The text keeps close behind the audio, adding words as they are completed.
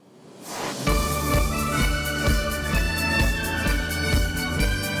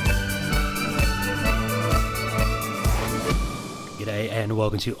and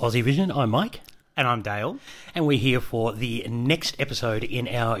welcome to Aussie Vision. I'm Mike. And I'm Dale. And we're here for the next episode in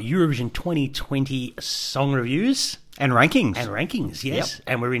our Eurovision 2020 song reviews. And rankings. And rankings, yes. Yep.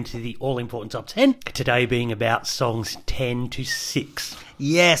 And we're into the all-important top 10. Today being about songs 10 to 6.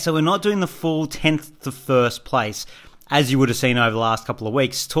 Yeah, so we're not doing the full 10th to first place, as you would have seen over the last couple of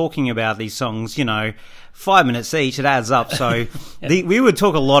weeks, talking about these songs, 5 minutes each, it adds up. So we would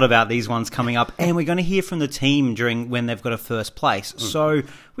talk a lot about these ones coming up, and we're going to hear from the team when they've got a first place. So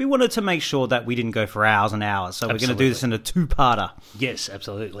we wanted to make sure that we didn't go for hours and hours. So we're going to do this in a two-parter. Yes,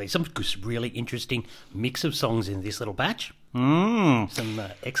 absolutely. Some really interesting mix of songs in this little batch. Some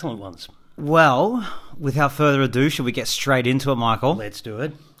excellent ones. Well, without further ado, should we get straight into it, Michael? Let's do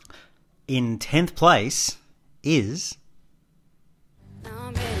it. In 10th place is...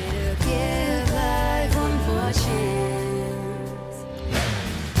 I'm ready to give life one more chance.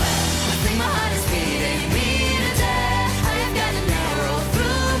 I think my heart is beating me to death. I've got an arrow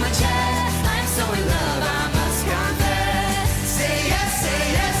through my chest. I'm so in love, I must confess. Say yes, say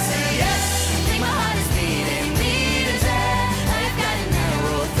yes, say yes. I think my heart is beating me to death. I've got an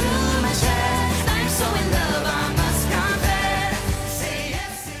arrow through my chest. I'm so in love, I must confess. Say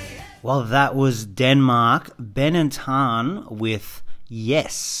yes, say yes. Well, that was Denmark, Ben and Tan with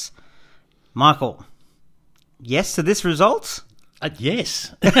Yes. Michael, yes to this result?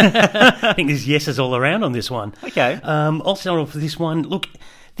 Yes. I think there's yeses all around on this one. Okay. I'll start off with this one. Look,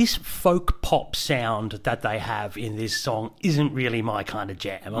 this folk pop sound that they have in this song isn't really my kind of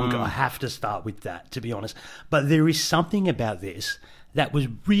jam. I have to start with that, to be honest. But there is something about this that was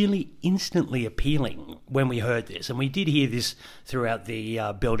really instantly appealing when we heard this. And we did hear this throughout the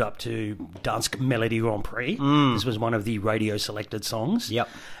build-up to Dansk Melody Grand Prix. This was one of the radio-selected songs. Yep.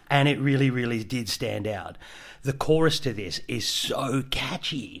 And it really, really did stand out. The chorus to this is so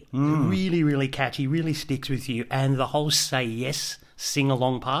catchy. Really, really catchy, really sticks with you. And the whole Say Yes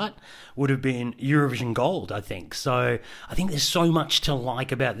sing-along part would have been Eurovision Gold, I think. So I think there's so much to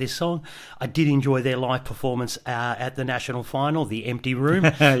like about this song. I did enjoy their live performance at the national final, the empty room,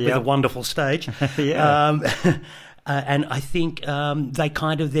 with a wonderful stage. And I think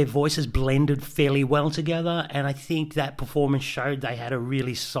their voices blended fairly well together, and I think that performance showed they had a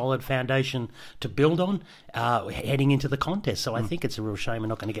really solid foundation to build on heading into the contest. So I think it's a real shame we're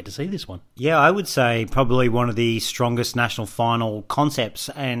not going to get to see this one. Yeah, I would say probably one of the strongest national final concepts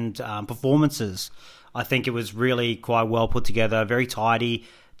and performances. I think it was really quite well put together, very tidy.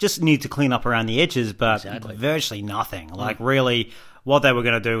 Just need to clean up around the edges, but virtually nothing. Like really, what they were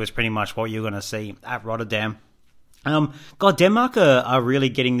going to do was pretty much what you're going to see at Rotterdam. Denmark are really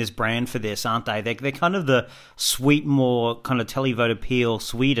getting this brand for this, aren't they? They're kind of the sweet, more kind of televote appeal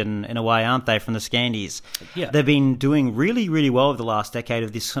Sweden in a way, aren't they, from the Scandies? Yeah. They've been doing really, really well over the last decade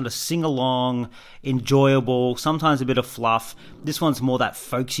of this kind of sing-along, enjoyable, sometimes a bit of fluff. This one's more that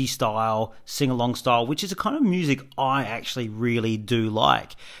folksy style, sing-along style, which is a kind of music I actually really do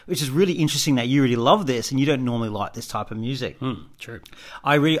like, which is really interesting that you really love this and you don't normally like this type of music. True.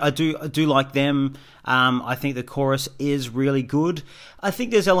 I do like them. I think the chorus is really good. I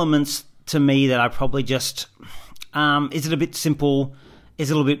think there's elements to me that I probably just is it a bit simple? Is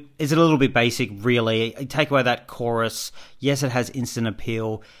it a little bit basic? Really, take away that chorus. Yes, it has instant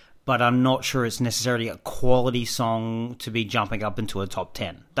appeal, but I'm not sure it's necessarily a quality song to be jumping up into a top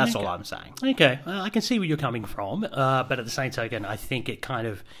 10. That's all I'm saying. Okay, well, I can see where you're coming from, but at the same token, I think it kind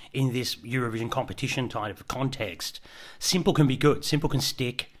of, in this Eurovision competition kind of context, simple can be good, simple can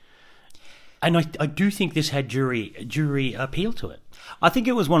stick. And I do think this had jury appeal to it. I think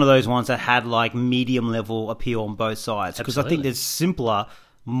it was one of those ones that had like medium level appeal on both sides. Because I think there's simpler,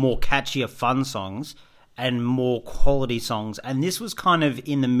 more catchier, fun songs and more quality songs. And this was kind of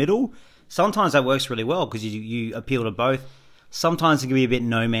in the middle. Sometimes that works really well because you appeal to both. Sometimes it can be a bit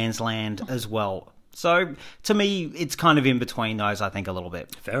no man's land as well. So, to me, it's kind of in between those, I think, a little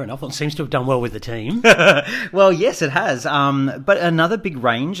bit. Fair enough. It seems to have done well with the team. Well, yes, it has. But another big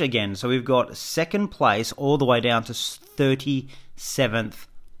range again. So we've got second place all the way down to 37th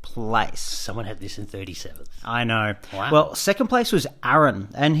place. Someone had this in 37th. I know. Wow. Well, second place was Aaron.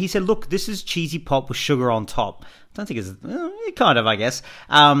 And he said, look, this is cheesy pop with sugar on top. Don't think it's... kind of, I guess.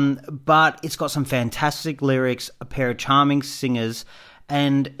 But it's got some fantastic lyrics, a pair of charming singers...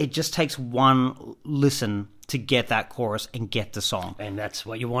 And it just takes one listen to get that chorus and get the song. And that's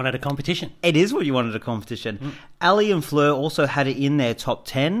what you want at a competition. It is what you want at a competition. Ali and Fleur also had it in their top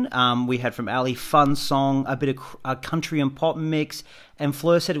 10. We had from Ali, fun song, a bit of a country and pop mix. And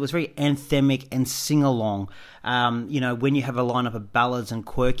Fleur said it was very anthemic and sing-along. When you have a lineup of ballads and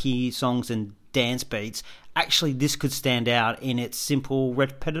quirky songs and dance beats, actually this could stand out in its simple,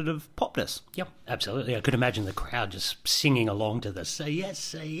 repetitive popness. Yep, absolutely. I could imagine the crowd just singing along to the say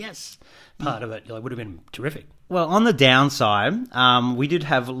yes part of it. It would have been terrific. Well, on the downside, we did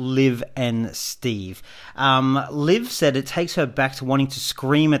have Liv and Steve. Liv said it takes her back to wanting to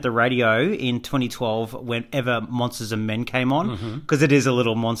scream at the radio in 2012 whenever Monsters and Men came on, because it is a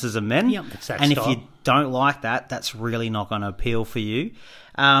little Monsters and Men. Yep, it's that and style. if you don't like that, that's really not going to appeal for you.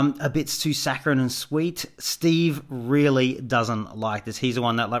 A bit too saccharine and sweet. Steve really doesn't like this. He's the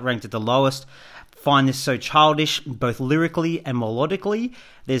one that ranked it the lowest. Find this so childish, both lyrically and melodically.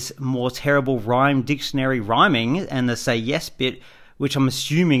 There's more terrible rhyme dictionary rhyming, and the say yes bit, which I'm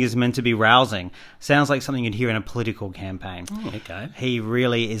assuming is meant to be rousing. Sounds like something you'd hear in a political campaign. Okay. He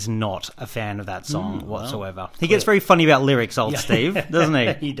really is not a fan of that song whatsoever. He gets very funny about lyrics, old Steve, doesn't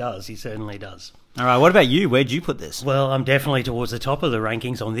he? He does. He certainly does. All right, what about you? Where'd you put this? Well, I'm definitely towards the top of the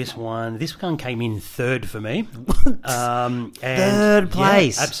rankings on this one. This one came in third for me. Third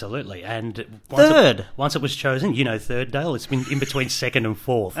place? Yeah, absolutely. And Third? Once it was chosen, third, Dale, it's been in between second and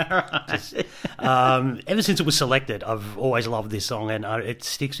fourth. Just, ever since it was selected, I've always loved this song, and it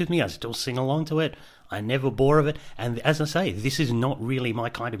sticks with me. I still sing along to it. I never bore of it. And as I say, this is not really my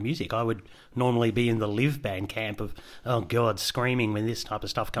kind of music. I would normally be in the live band camp of, oh, God, screaming when this type of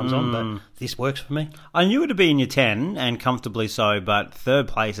stuff comes on. But this works for me. I knew it would be in your 10, and comfortably so, but third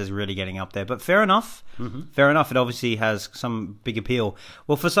place is really getting up there. But fair enough. Fair enough. It obviously has some big appeal.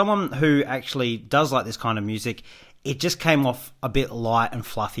 Well, for someone who actually does like this kind of music, it just came off a bit light and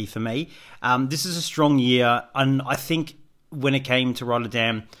fluffy for me. This is a strong year, and I think when it came to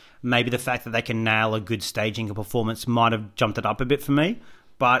Rotterdam, maybe the fact that they can nail a good staging and performance might have jumped it up a bit for me.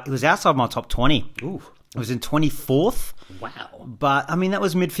 But it was outside my top 20. Ooh. It was in 24th. Wow. But, I mean, that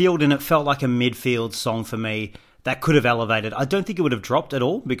was midfield, and it felt like a midfield song for me that could have elevated. I don't think it would have dropped at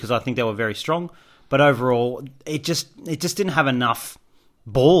all, because I think they were very strong. But overall, it just didn't have enough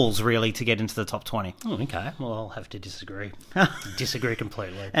balls, really, to get into the top 20. Oh, okay. Well, I'll have to disagree. Disagree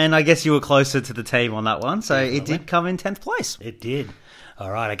completely. And I guess you were closer to the team on that one, so Definitely. it did come in 10th place. It did. All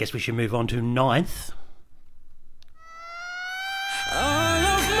right, I guess we should move on to 9th. All of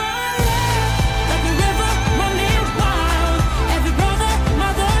my life, like a river running wild. Every brother,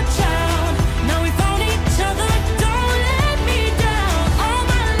 mother, child. Now we found each other. Don't let me down. All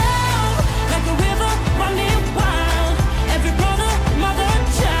my love, like a river running wild. Every brother, mother,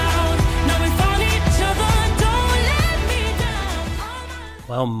 child. Now we found each other. Don't let me down.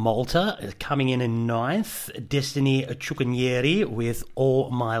 Well, Malta is coming in 9th. Destiny Chukwunyeri with All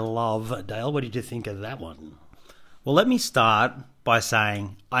My Love. Dale, what did you think of that one? Well, let me start by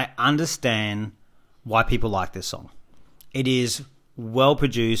saying I understand why people like this song. It is well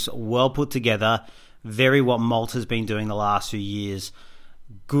produced, well put together, very what Malta's been doing the last few years.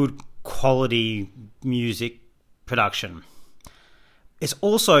 Good quality music production. It's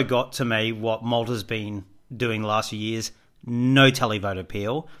also got to me what Malta's been doing the last few years. No televote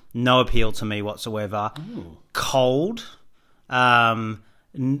appeal, no appeal to me whatsoever. Ooh. Cold,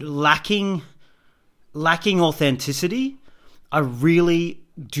 lacking authenticity. I really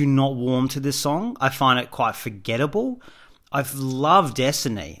do not warm to this song. I find it quite forgettable. I've loved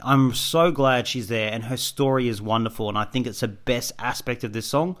Destiny. I'm so glad she's there, and her story is wonderful, and I think it's the best aspect of this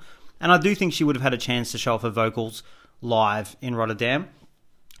song. And I do think she would have had a chance to show off her vocals live in Rotterdam.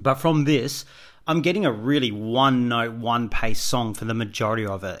 But from this, I'm getting a really one-note, one-pace song for the majority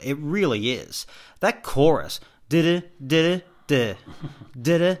of it. It really is. That chorus, it's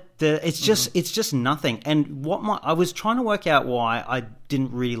just nothing. And I was trying to work out why I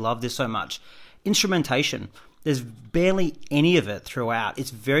didn't really love this so much. Instrumentation. There's barely any of it throughout.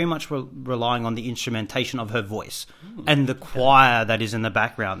 It's very much relying on the instrumentation of her voice and the choir that is in the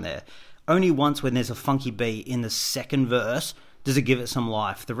background there. Only once when there's a funky beat in the second verse does it give it some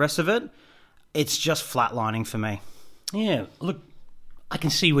life. The rest of it, it's just flatlining for me. Yeah, look, I can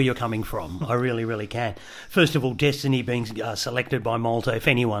see where you're coming from. I really, really can. First of all, Destiny being selected by Malta, if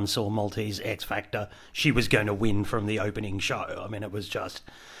anyone saw Maltese X Factor, she was going to win from the opening show. I mean, it was just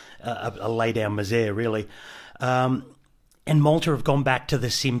a lay-down misère, really. And Malta have gone back to the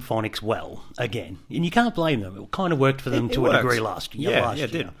symphonics well again. And you can't blame them. It kind of worked for them to a degree last year. Yeah,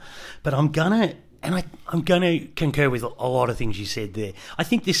 it did. But I'm gonna concur with a lot of things you said there. I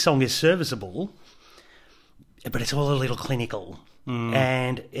think this song is serviceable, but it's all a little clinical.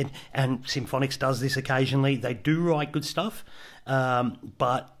 And Symphonics does this occasionally. They do write good stuff,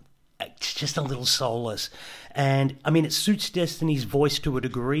 but it's just a little soulless. And, I mean, it suits Destiny's voice to a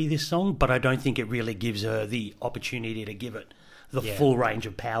degree, this song, but I don't think it really gives her the opportunity to give it the full range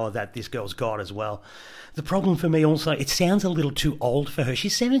of power that this girl's got as well. The problem for me also, it sounds a little too old for her.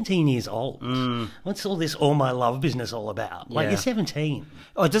 She's 17 years old. What's all this All My Love business all about? Like, you're 17.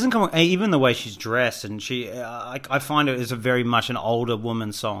 Oh, it doesn't come even the way she's dressed, and I find it is a very much an older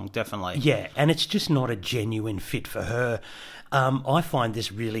woman song, definitely. Yeah, and it's just not a genuine fit for her. I find this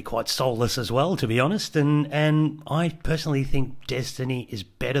really quite soulless as well, to be honest, and I personally think Destiny is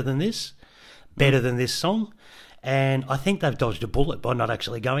better than this song. And I think they've dodged a bullet by not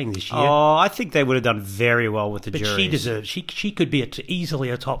actually going this year. Oh, I think they would have done very well with the But juries. she deserves. She could be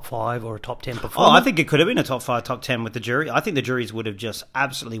easily a top 5 or a top 10 Oh, performer. I think it could have been a top 5, top 10 with the jury. I think the juries would have just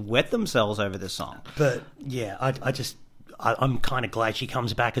absolutely wet themselves over this song. But yeah, I'm kind of glad she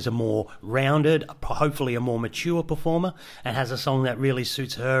comes back as a more rounded, hopefully a more mature performer, and has a song that really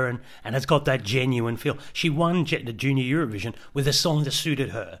suits her and has got that genuine feel. She won the Junior Eurovision with a song that suited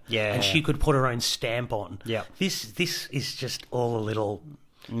her, Yeah. and she could put her own stamp on. Yeah. This is just all a little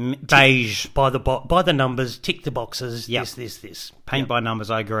Beige. by the numbers, tick the boxes. Yep. This. Paint by numbers,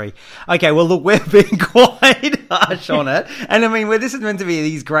 I agree. Okay, well, look, we're being quite harsh on it. And I mean, this is meant to be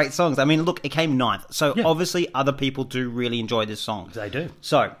these great songs. I mean, look, it came 9th. So obviously other people do really enjoy this song. They do.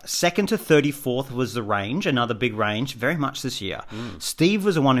 So 2nd to 34th was the range, another big range, very much this year. Steve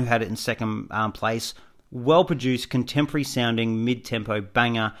was the one who had it in second place. Well-produced, contemporary-sounding, mid-tempo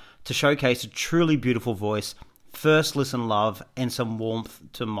banger to showcase a truly beautiful voice, first listen love, and some warmth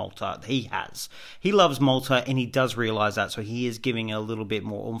to Malta. He loves Malta, and he does realise that, so he is giving a little bit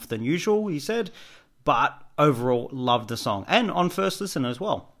more oomph than usual, he said, but overall loved the song, and on first listen as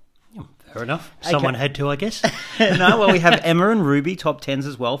well. Fair enough. Someone had to, I guess. No, well, we have Emma and Ruby top 10s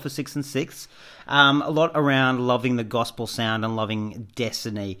as well for 6th and 6th. A lot around loving the gospel sound and loving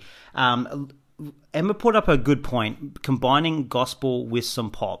Destiny. Emma put up a good point, combining gospel with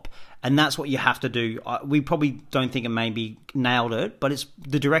some pop. And that's what you have to do. We probably don't think it maybe nailed it, but it's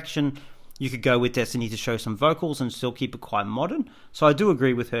the direction you could go with Destiny to show some vocals and still keep it quite modern. So I do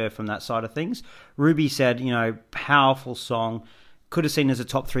agree with her from that side of things. Ruby said, powerful song, could have seen as a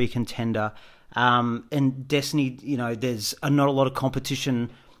top 3 contender. And Destiny, there's not a lot of competition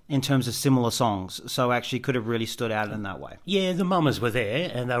in terms of similar songs, so actually could have really stood out in that way. Yeah, the Mamas were there,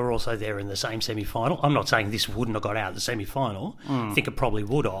 and they were also there in the same semi-final. I'm not saying this wouldn't have got out of the semi-final. I think it probably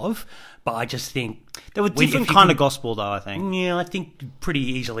would have, but I just think... There were different kind of gospel, though, I think. Yeah, I think pretty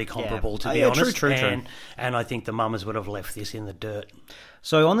easily comparable, to be honest. True. And I think the Mamas would have left this in the dirt.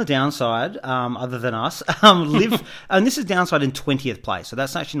 So on the downside, other than us, Liv, and this is downside in 20th place, so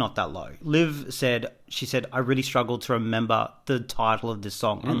that's actually not that low. Liv said, I really struggled to remember the title of this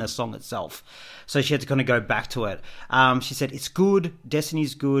song and the song itself. So she had to kind of go back to it. She said, it's good,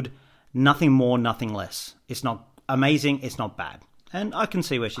 Destiny's good, nothing more, nothing less. It's not amazing, it's not bad. And I can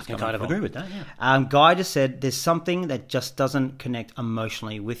see where she's coming from. I kind of agree with that, yeah. Guy just said there's something that just doesn't connect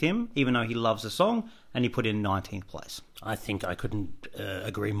emotionally with him, even though he loves the song, and he put in 19th place. I think I couldn't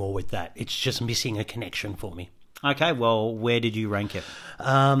agree more with that. It's just missing a connection for me. Okay, well, where did you rank it?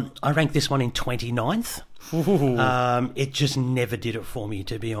 I ranked this one in 29th. It just never did it for me,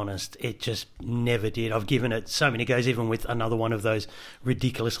 to be honest. It just never did. I've given it so many goes, even with another one of those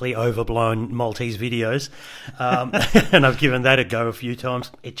ridiculously overblown Maltese videos. And I've given that a go a few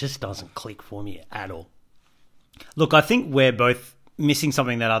times. It just doesn't click for me at all. Look, I think we're both missing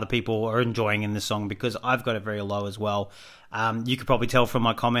something that other people are enjoying in this song, because I've got it very low as well. You could probably tell from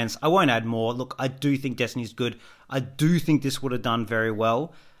my comments. I won't add more. Look, I do think Destiny's good. I do think this would have done very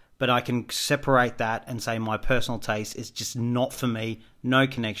well, but I can separate that and say my personal taste is just not for me. No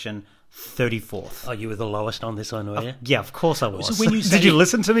connection. 34th. Oh, you were the lowest on this one, were you? Yeah, of course I was. So when you say, did you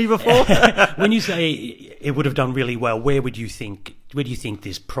listen to me before? When you say it would have done really well, where do you think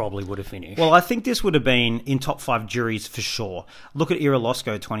this probably would have finished? Well, I think this would have been in top 5 juries for sure. Look at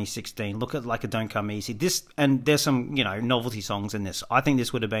Irolosco 2016. Look at Like a Don't Come Easy. This, and there's some, novelty songs in this. I think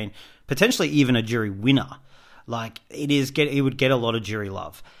this would have been potentially even a jury winner. Like, it would get a lot of jury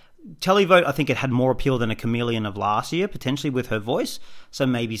love. Televote, I think it had more appeal than a Chameleon of last year, potentially with her voice. So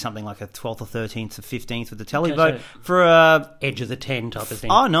maybe something like a 12th or 13th or 15th with the televote. So for a edge of the 10 type of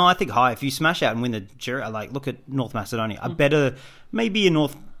thing. Oh, no, I think high. If you smash out and win the jury, look at North Macedonia.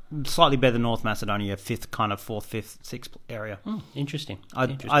 Slightly better than North Macedonia, 5th, kind of 4th, 5th, 6th area. Interesting.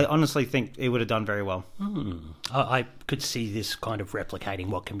 I honestly think it would have done very well. I could see this kind of replicating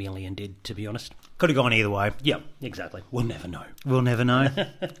what Chameleon did, to be honest. Could have gone either way. Yeah, exactly. We'll never know. We'll never know.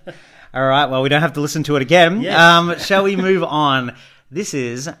 All right, well, we don't have to listen to it again. Yes. Shall we move on? This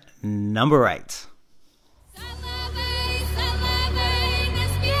is number 8.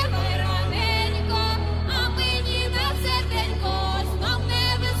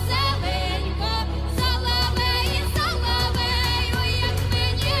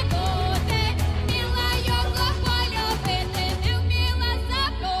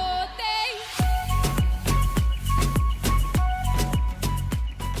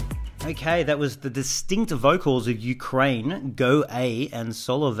 Okay, that was the distinct vocals of Ukraine, Go A and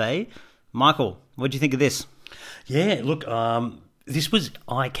Solove. Michael, what do you think of this? Yeah, look, this was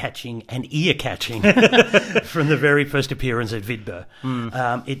eye-catching and ear-catching from the very first appearance at Vidber.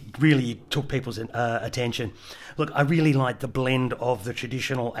 It really took people's attention. Look, I really like the blend of the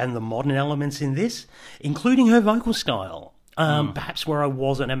traditional and the modern elements in this, including her vocal style. Perhaps where I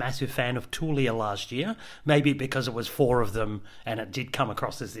wasn't a massive fan of Tulia last year, maybe because it was 4 of them and it did come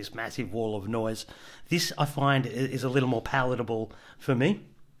across as this massive wall of noise. This, I find, is a little more palatable for me.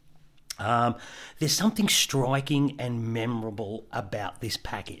 There's something striking and memorable about this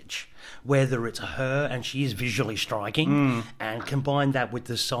package, whether it's her, and she is visually striking, and combine that with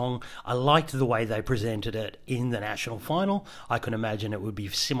the song. I liked the way they presented it in the national final. I can imagine it would be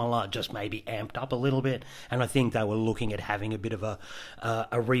similar, just maybe amped up a little bit, and I think they were looking at having a bit of a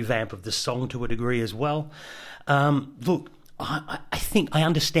revamp of the song to a degree as well. Look, I think I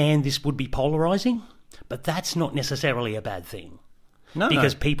understand this would be polarising, but that's not necessarily a bad thing. No,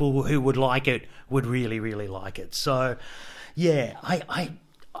 because people who would like it would really, really like it. So, yeah, I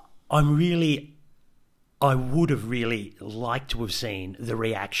would have really liked to have seen the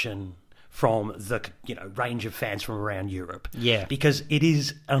reaction from the range of fans from around Europe. Yeah, because it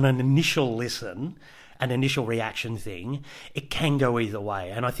is on an initial listen, an initial reaction thing. It can go either way,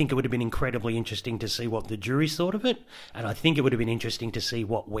 and I think it would have been incredibly interesting to see what the juries thought of it, and I think it would have been interesting to see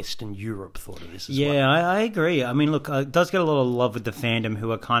what Western Europe thought of this as well. Yeah, I agree. I mean, look, it does get a lot of love with the fandom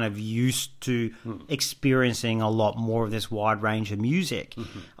who are kind of used to experiencing a lot more of this wide range of music.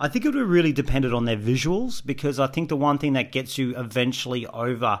 I think it would have really depended on their visuals, because I think the one thing that gets you eventually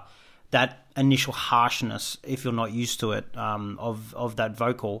over that initial harshness, if you're not used to it, of that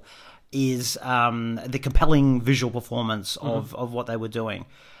vocal, is the compelling visual performance of what they were doing.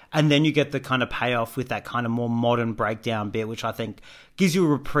 And then you get the kind of payoff with that kind of more modern breakdown bit, which I think gives you a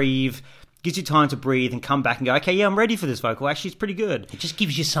reprieve, gives you time to breathe and come back and go, okay, yeah, I'm ready for this vocal. Actually, it's pretty good. It just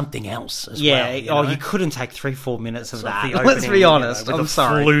gives you something else as well. Yeah, you couldn't take 3-4 minutes of that. Opening, Let's be honest. with I'm the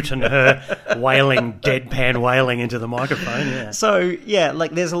sorry. flute and her deadpan wailing into the microphone. Yeah. So, yeah,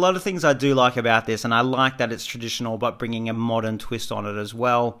 like there's a lot of things I do like about this, and I like that it's traditional but bringing a modern twist on it as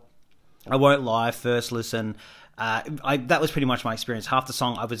well. I won't lie, first listen, that was pretty much my experience. Half the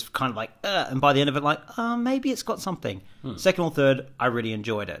song I was kind of like, and by the end of it, like, maybe it's got something. Second or third, I really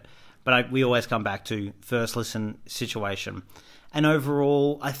enjoyed it. But we always come back to first listen situation. And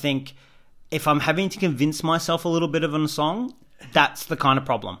overall, I think if I'm having to convince myself a little bit of a song, that's the kind of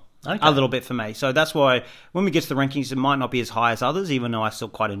problem. Okay. A little bit for me. So that's why when we get to the rankings, it might not be as high as others, even though I still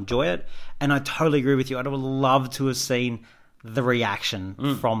quite enjoy it. And I totally agree with you. I'd love to have seen the reaction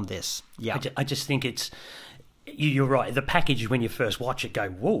from this. Yeah, I just think it's... You're right. The package, when you first watch it, go,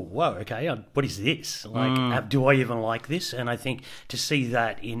 whoa, okay, what is this? Like, do I even like this? And I think to see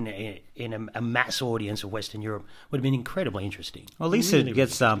that in a mass audience of Western Europe would have been incredibly interesting. Well, at least it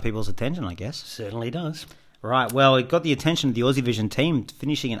gets people's attention, I guess. Certainly does. Right, well, it got the attention of the Aussie Vision team,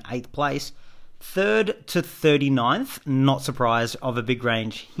 finishing in 8th place. 3rd to 39th, not surprised, of a big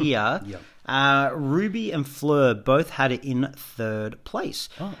range here. Yep. Ruby and Fleur both had it in 3rd place.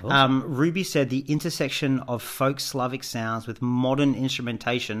 Oh, awesome. Ruby said the intersection of folk Slavic sounds with modern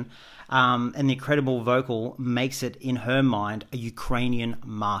instrumentation and the incredible vocal makes it, in her mind, a Ukrainian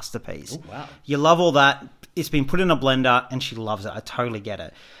masterpiece. Oh, wow. You love all that. It's been put in a blender and she loves it. I totally get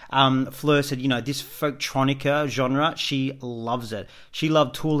it. Fleur said, this folktronica genre, she loves it. She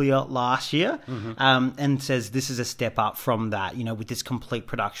loved Tulia last year and says this is a step up from that, with this complete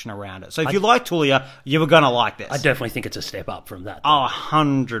production around it. So if you like Tulia, you were going to like this. I definitely think it's a step up from that. Oh,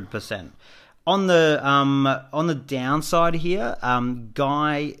 100%. On the downside here,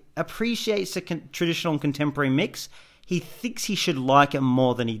 Guy appreciates the traditional and contemporary mix. He thinks he should like it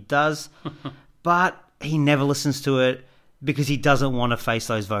more than he does, but he never listens to it because he doesn't want to face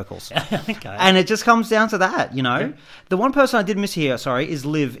those vocals. Okay. And it just comes down to that, Yeah. The one person I did miss here, is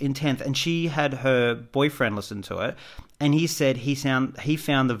Liv in 10th, and she had her boyfriend listen to it, and he said he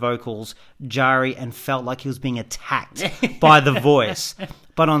found the vocals jarry and felt like he was being attacked by the voice.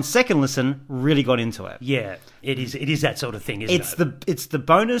 But on second listen, really got into it. Yeah, it is that sort of thing, isn't it? It's the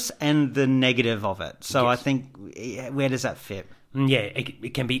bonus and the negative of it. So Yes. I think, where does that fit? Yeah,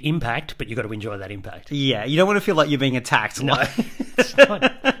 it can be impact, but you've got to enjoy that impact. Yeah, you don't want to feel like you're being attacked. No, it's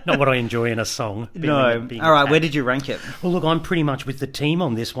not what I enjoy in a song. No. being All right, where attacked. did you rank it? Well, look, I'm pretty much with the team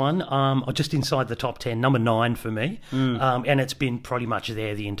on this one. I'm just inside the top 10, number 9 for me, and it's been pretty much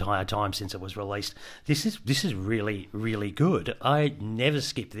there the entire time since it was released. This is really, really good. I never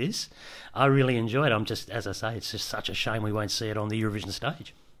skip this. I really enjoy it. As I say, it's just such a shame we won't see it on the Eurovision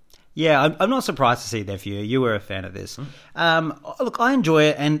stage. Yeah, I'm not surprised to see that for you. You were a fan of this. Look, I enjoy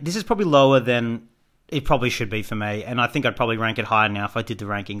it, and this is probably lower than it probably should be for me, and I think I'd probably rank it higher now if I did the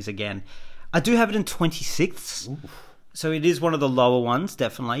rankings again. I do have it in 26th, so it is one of the lower ones,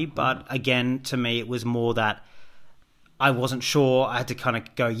 definitely, but again, to me, it was more that I wasn't sure. I had to kind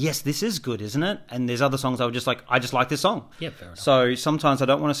of go, yes, this is good, isn't it? And there's other songs I was just like, I just like this song. Yeah, fair enough. So sometimes I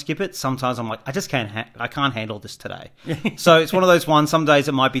don't want to skip it. Sometimes I'm like, I just can't. I can't handle this today. So it's one of those ones. Some days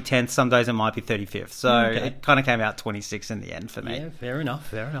it might be 10th. Some days it might be 35th. So it kind of came out 26 in the end for me. Yeah, fair enough,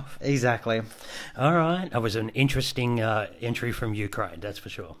 fair enough. Exactly. All right, that was an interesting entry from Ukraine, that's for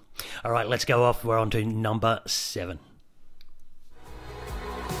sure. All right, let's go off. We're on to number 7.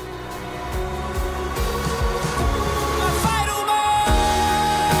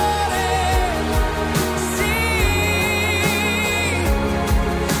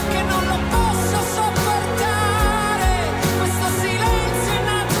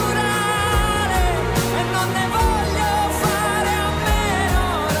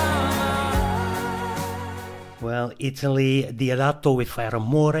 Well, Italy, Diodato with Fare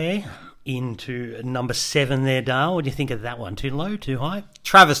Amore into number 7 there, Dale. What do you think of that one? Too low, too high?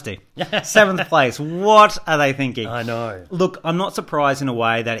 Travesty. 7th place. What are they thinking? I know. Look, I'm not surprised in a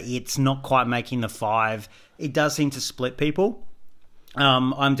way that it's not quite making the 5. It does seem to split people.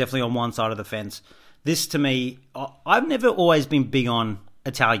 I'm definitely on one side of the fence. This, to me, I've never always been big on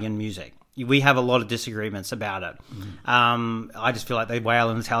Italian music. We have a lot of disagreements about it. I just feel like they wail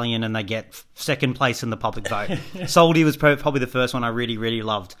in Italian and they get second place in the public vote. Soldi was probably the first one I really, really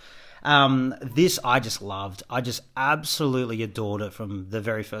loved. This I just loved. I just absolutely adored it from the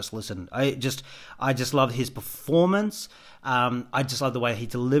very first listen. I just loved his performance. I just love the way he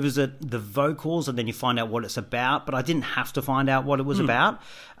delivers it, the vocals, and then you find out what it's about. But I didn't have to find out what it was about.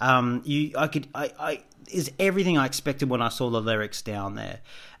 Is everything I expected when I saw the lyrics down there.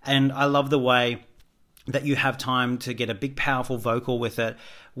 And I love the way that you have time to get a big, powerful vocal with it,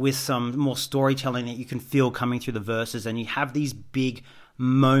 with some more storytelling that you can feel coming through the verses, and you have these big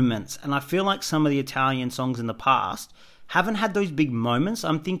moments. And I feel like some of the Italian songs in the past haven't had those big moments.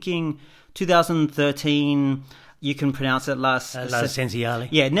 I'm thinking 2013... You can pronounce it La Senziale.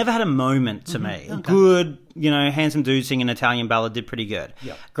 Yeah, it never had a moment to me. Okay. Good, handsome dude singing an Italian ballad did pretty good.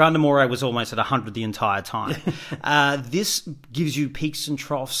 Yep. Grande Amore was almost at 100 the entire time. This gives you peaks and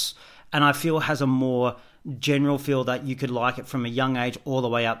troughs, and I feel has a more general feel that you could like it from a young age all the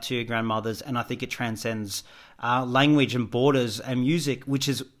way up to your grandmother's, and I think it transcends language and borders and music, which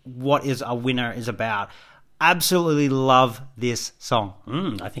is what is a winner is about. Absolutely love this song.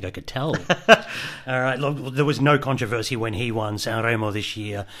 I think I could tell. All right, look, there was no controversy when he won Sanremo this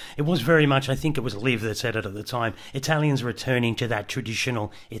year. It was very much, I think it was Liv that said it at the time, Italians returning to that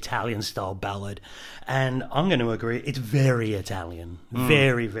traditional Italian-style ballad. And I'm going to agree, it's very Italian.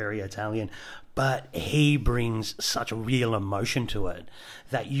 Very, very Italian. But he brings such a real emotion to it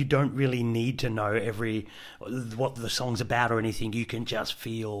that you don't really need to know what the song's about or anything. You can just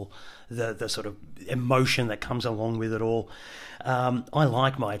feel the sort of emotion that comes along with it all. I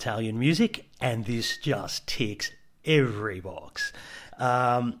like my Italian music, and this just ticks every box.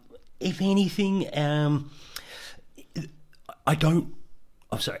 If anything, I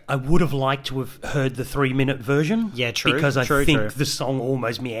would have liked to have heard the 3-minute version. Yeah, true. Because I true. think the song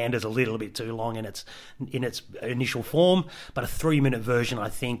almost meanders a little bit too long in its initial form. But a 3-minute version, I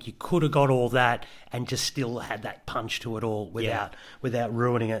think you could have got all that and just still had that punch to it all without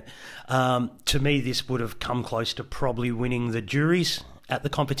ruining it. To me, this would have come close to probably winning the juries at the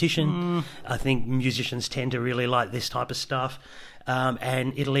competition. I think musicians tend to really like this type of stuff.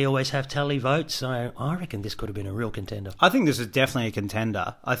 And Italy always have tally votes, so I reckon this could have been a real contender. I think this is definitely a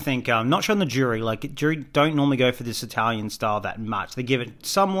contender. I think, not sure on the jury, jury don't normally go for this Italian style that much. They give it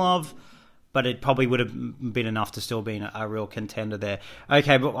some love, but it probably would have been enough to still be a real contender there.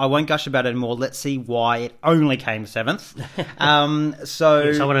 Okay, but I won't gush about it anymore. Let's see why it only came 7th. Yes,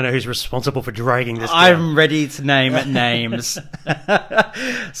 I want to know who's responsible for dragging this down. I'm ready to name names.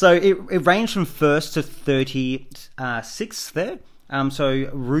 So it ranged from 1st to 36th there. So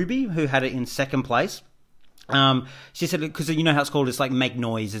Ruby, who had it in 2nd place, she said, because you know how it's called, it's like Make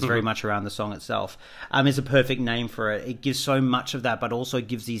Noise is very much around the song itself. Is a perfect name for it. It gives so much of that, but also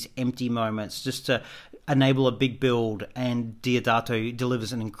gives these empty moments just to enable a big build, and Diodato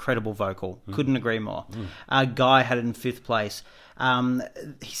delivers an incredible vocal. Couldn't agree more. Guy had it in 5th place.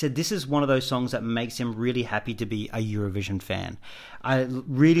 He said this is one of those songs that makes him really happy to be a Eurovision fan. I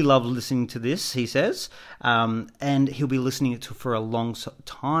really love listening to this, he says, and he'll be listening to it for a long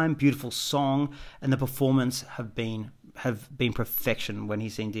time. Beautiful song, and the performance have been perfection when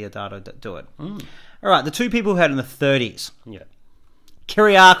he's seen Diodato do it. All right, the two people who had in the 30s. Yeah.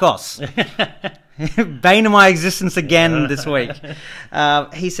 Kyriakos. Bane of my existence again this week.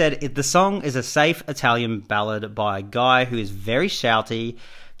 He said, the song is a safe Italian ballad by a guy who is very shouty.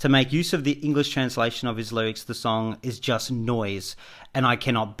 To make use of the English translation of his lyrics, the song is just noise, and I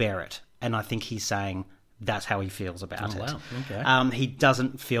cannot bear it. And I think he's saying that's how he feels about it. Wow. Okay. He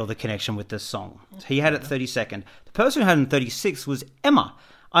doesn't feel the connection with this song. He had it 32nd. The person who had it 36th was Emma.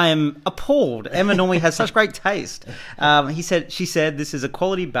 I am appalled. Emma normally has such great taste. She said this is a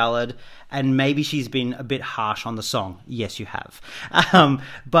quality ballad, and maybe she's been a bit harsh on the song. Yes, you have.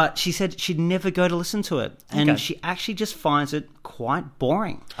 But she said she'd never go to listen to it, and she actually just finds it quite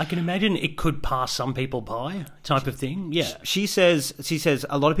boring. I can imagine it could pass some people by, type of thing. Yeah. She says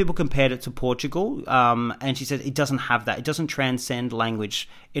a lot of people compared it to Portugal, and she said it doesn't have that. It doesn't transcend language,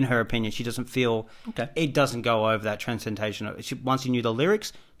 in her opinion. She doesn't feel it doesn't go over that transcendation. Once you knew the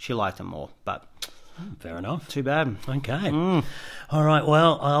lyrics, she liked them more. But fair enough. Too bad. Okay. All right.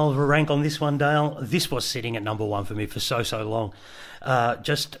 Well, I'll rank on this one, Dale. This was sitting at number one for me for so long.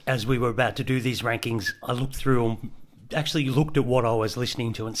 Just as we were about to do these rankings, I looked through them. Actually looked at what I was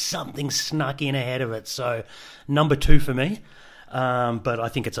listening to, and something snuck in ahead of it. So number two for me. But I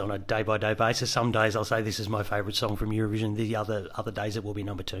think it's on a day-by-day basis. Some days I'll say this is my favourite song from Eurovision. The other days it will be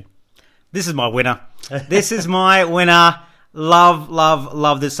number two. This is my winner. This is my winner.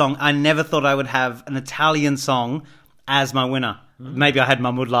 Love this song. I never thought I would have an Italian song as my winner. Maybe I had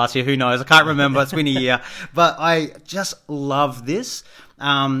Mahmood last year. Who knows? I can't remember. It's been a year. But I just love this.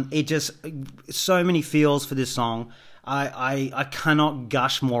 It just... So many feels for this song. I cannot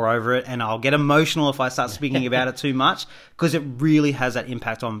gush more over it, and I'll get emotional if I start speaking about it too much, because it really has that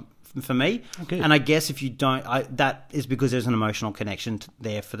impact for me. Okay. And I guess if you don't, that is because there's an emotional connection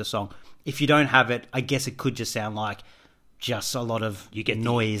there for the song. If you don't have it, I guess it could just sound like just a lot of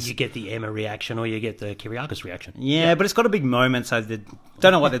noise. You get the Emma reaction, or you get the Kyriakos reaction. Yeah, but it's got a big moment, so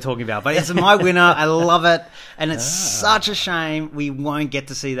don't know what they're talking about. But it's my winner. I love it. And it's such a shame we won't get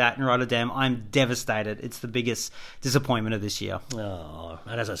to see that in Rotterdam. I'm devastated. It's the biggest disappointment of this year. Oh,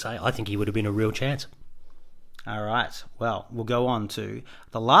 and as I say, I think he would have been a real chance. All right. Well, we'll go on to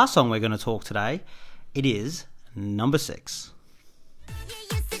the last song we're going to talk today. It is number 6.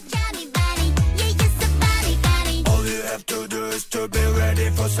 All you have to do is to be ready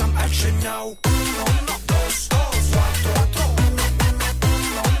for some action now.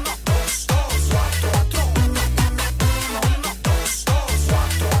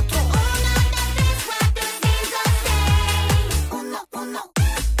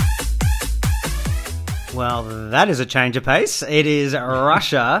 Well, that is a change of pace. It is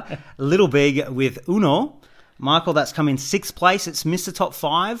Russia, Little Big with Uno. Michael, that's come in 6th place. It's missed the top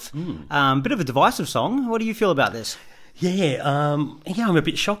 5. Bit of a divisive song. What do you feel about this? Yeah, I'm a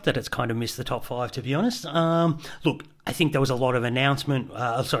bit shocked that it's kind of missed the top 5, to be honest. Look, I think there was a lot of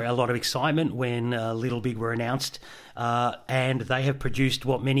a lot of excitement when Little Big were announced, and they have produced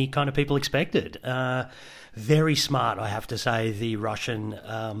what many kind of people expected. Very smart, I have to say, the Russian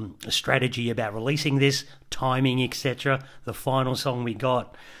strategy about releasing this, timing, etc. The final song we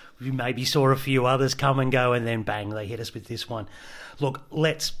got, we maybe saw a few others come and go, and then bang, they hit us with this one. Look,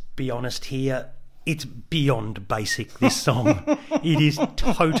 let's be honest here. It's beyond basic, this song. It is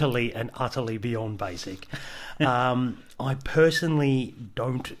totally and utterly beyond basic. I personally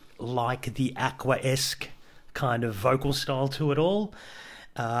don't like the Aqua-esque kind of vocal style to it all.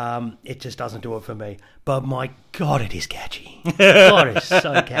 It just doesn't do it for me. But my God, it is catchy. God, it's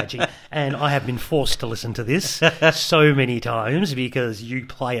so catchy. And I have been forced to listen to this so many times because you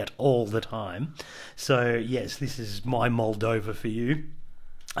play it all the time. So, yes, this is my Moldova for you.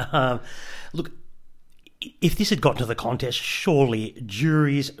 Look, if this had gotten to the contest, surely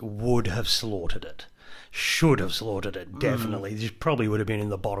juries would have slaughtered it. Should have slaughtered it, definitely. This probably would have been in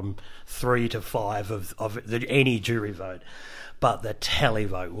the bottom 3 to 5 of any jury vote. But the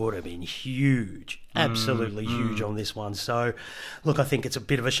televote would have been huge, absolutely huge on this one. So, look, I think it's a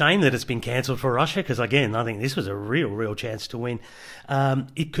bit of a shame that it's been cancelled for Russia because, again, I think this was a real chance to win.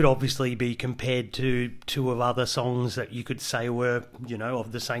 It could obviously be compared to 2 of other songs that you could say were,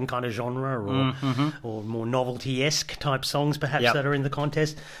 of the same kind of genre or more novelty-esque type songs perhaps that are in the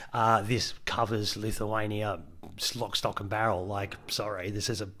contest. This covers Lithuania lock, stock and barrel. Like, sorry,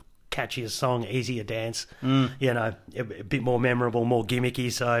 this is a catchier song, easier dance, a bit more memorable, more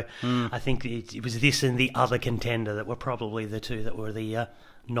gimmicky. So I think it was this and the other contender that were probably the 2 that were the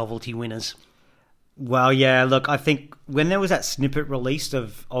novelty winners. Well, yeah, look, I think when there was that snippet released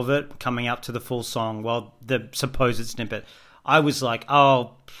of it coming up to the full song, well, the supposed snippet, I was like,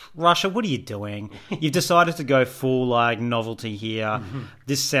 oh, Russia, what are you doing? You've decided to go full, like, novelty here.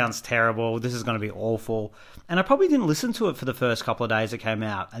 This sounds terrible. This is going to be awful. And I probably didn't listen to it for the first couple of days it came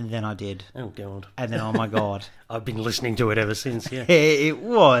out, and then I did. Oh, God. And then, oh, my God. I've been listening to it ever since, yeah. It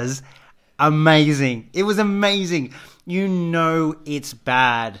was amazing. It was amazing. You know it's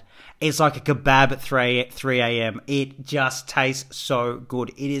bad. It's like a kebab at 3 a.m. It just tastes so good.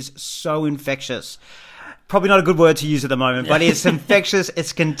 It is so infectious. Probably not a good word to use at the moment, but it's infectious.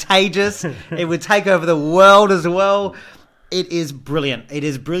 It's contagious. It would take over the world as well. It is brilliant. It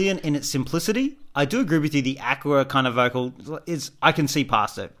is brilliant in its simplicity. I do agree with you. The Aqua kind of vocal is, I can see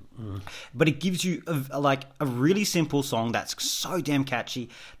past it. But it gives you a really simple song that's so damn catchy.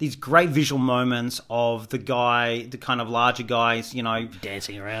 These great visual moments of the kind of larger guys, you know,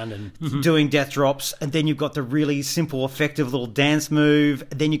 Dancing around and... doing death drops, and then you've got the really simple, effective little dance move.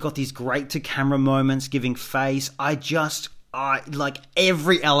 Then you've got these great to camera moments giving face. I like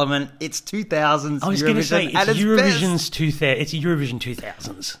every element. It's 2000s. I was going to say, it's at its best. It's Eurovision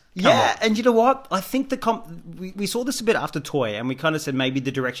 2000s. Yeah, and you know what? I think we saw this a bit after Toy, and we kind of said maybe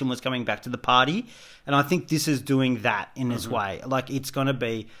the direction was coming back to the party, and I think this is doing that in its way. Like, it's going to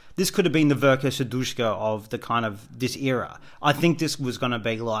be... This could have been the Verka Serdushka of the kind of this era. I think this was going to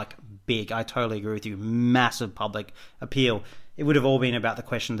be, like, big. I totally agree with you. Massive public appeal. It would have all been about the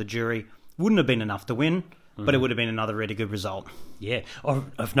question of the jury. Wouldn't have been enough to win, but it would have been another really good result. Yeah,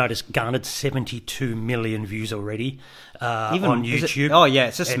 I've noticed garnered 72 million views already Even on YouTube.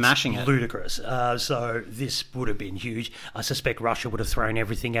 It's just smashing it. Ludicrous. So this would have been huge. I suspect Russia would have thrown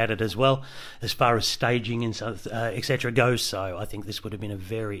everything at it as well, as far as staging and etc. goes. So I think this would have been a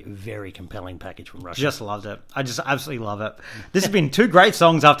very, very compelling package from Russia. Just loved it. I just absolutely love it. This has been 2 great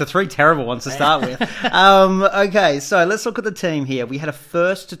songs after 3 terrible ones to start with. Okay, so let's look at the team here. We had a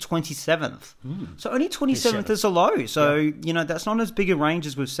 1st to 27th. So only 27th is a low. So, you know, that's not as big a range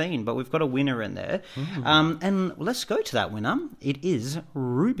as we've seen, but we've got a winner in there. And let's go to that winner. It is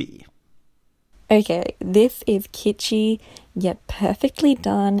Ruby. Okay, this is kitschy, yet perfectly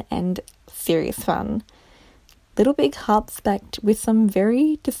done and serious fun. Little Big Hearts backed with some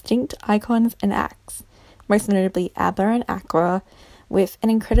very distinct icons and acts, most notably ABBA and Aqua, with an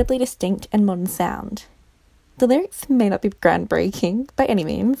incredibly distinct and modern sound. The lyrics may not be groundbreaking by any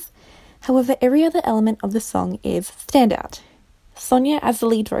means, however every other element of the song is standout. Sonia as the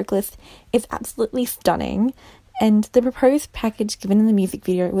lead vocalist is absolutely stunning, and the proposed package given in the music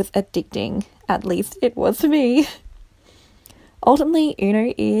video was addicting, at least it was for me. Ultimately,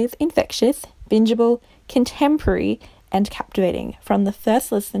 Uno is infectious, bingeable, contemporary, and captivating from the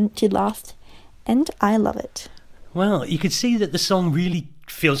first listen to last, and I love it. Well, you could see that the song really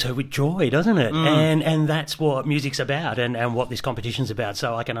fills her with joy, doesn't it? And that's what music's about and what this competition's about,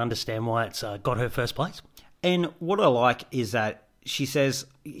 so I can understand why it's got her first place. And what I like is that she says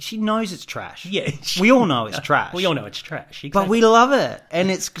she knows it's trash. Yeah. We all know it's trash. We all know it's trash. Exactly. But we love it. And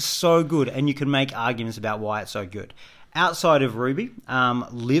it's so good. And you can make arguments about why it's so good. Outside of Ruby,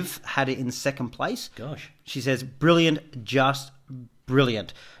 Liv had it in 2nd place. Gosh. She says, brilliant, just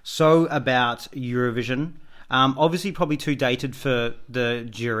brilliant. So about Eurovision. Obviously probably too dated for the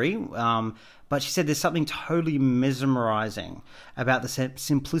jury. But she said there's something totally mesmerizing about the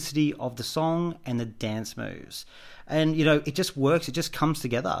simplicity of the song and the dance moves. And, you know, it just works. It just comes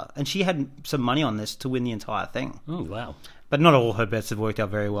together. And she had some money on this to win the entire thing. Oh, wow. But not all her bets have worked out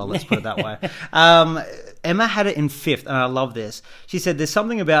very well, let's put it that way. Emma had it in 5th, and I love this. She said, there's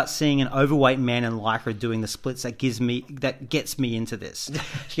something about seeing an overweight man in Lycra doing the splits that gets me into this.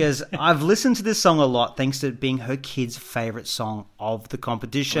 She goes, I've listened to this song a lot thanks to it being her kid's favourite song of the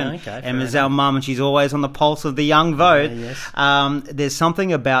competition. Okay, Emma's our mum, and she's always on the pulse of the young vote. Yes. There's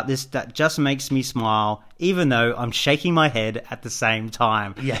something about this that just makes me smile, even though I'm shaking my head at the same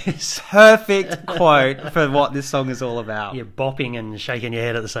time. Yes. Perfect quote for what this song is all about. You're bopping and shaking your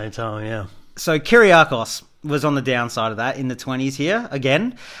head at the same time, yeah. So Kyriakos was on the downside of that in the 20s here,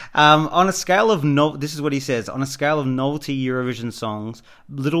 again. On a scale of... this is what he says. On a scale of novelty Eurovision songs,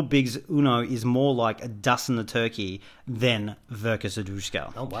 Little Big's Uno is more like a dust in the turkey than Verka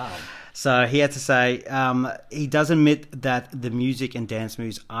Serdushka. Oh, wow. So he had to say, he does admit that the music and dance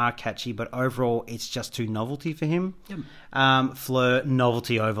moves are catchy, but overall it's just too novelty for him. Yep. Fleur,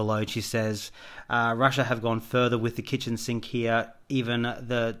 novelty overload, she says. Russia have gone further with the kitchen sink here. Even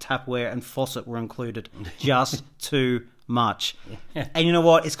the tapware and faucet were included. Just too much. And you know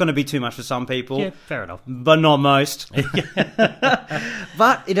what? It's going to be too much for some people. Yeah, fair enough. But not most.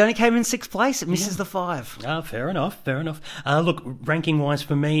 But it only came in 6th place. It misses the 5. Fair enough. Look, ranking-wise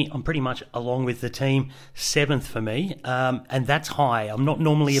for me, I'm pretty much along with the team. 7th for me, and that's high. I'm not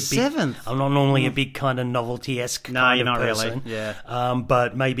normally a big 7th? I'm not normally a big kind of novelty-esque kind you're of not person. really. Yeah.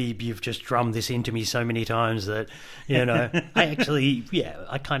 But maybe you've just drummed this into me so many times that, you know,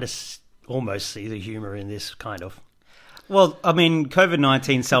 I kind of almost see the humour in this, kind of. Well, I mean,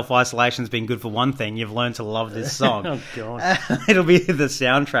 COVID-19 self-isolation's been good for one thing. You've learned to love this song. Oh, God. It'll be the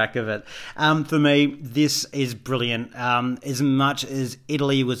soundtrack of it. For me, this is brilliant. As much as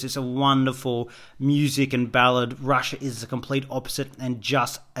Italy was just a wonderful music and ballad, Russia is the complete opposite and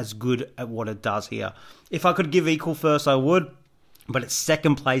just as good at what it does here. If I could give equal first, I would, but it's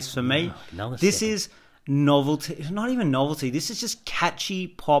 2nd place for me. This second. is novelty, not even novelty. This is just catchy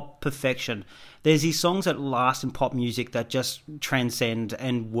pop perfection. There's these songs that last in pop music that just transcend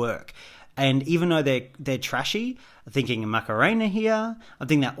and work. And even though they're trashy, I'm thinking Macarena here, I'm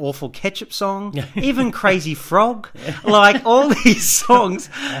thinking that awful Ketchup song, even Crazy Frog, like all these songs.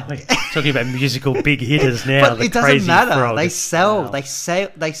 Talking about musical big hitters now. But the it doesn't Crazy matter. Frog. They sell. Wow.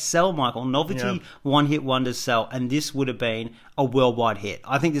 They sell, Michael. Novelty one-hit wonders sell, and this would have been a worldwide hit.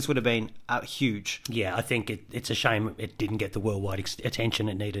 I think this would have been huge. Yeah, I think it's a shame it didn't get the worldwide attention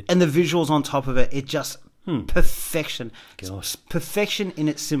it needed. And the visuals on top of it just perfection. Gosh. Perfection in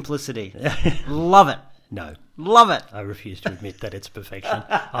its simplicity. Love it. No, Love it. I refuse to admit that it's perfection.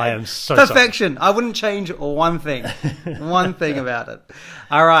 I am so sorry. Perfection. I wouldn't change one thing. One thing about it.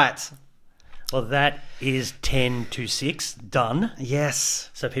 All right. Well, that is 10-6 done. Yes.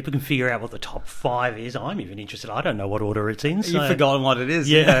 So people can figure out what the top 5 is. I'm even interested. I don't know what order it's in. So. You've forgotten what it is.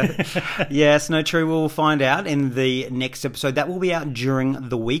 Yeah. Yes, no, true. We'll find out in the next episode. That will be out during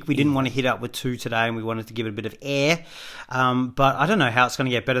the week. We didn't want to hit up with 2 today, and we wanted to give it a bit of air. But I don't know how it's going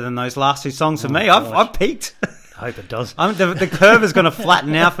to get better than those last 2 songs for me. I've peaked. I hope it does. The curve is going to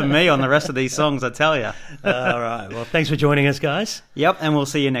flatten out for me on the rest of these songs, I tell you. All right. Well, thanks for joining us, guys. Yep, and we'll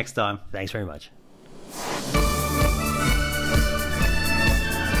see you next time. Thanks very much.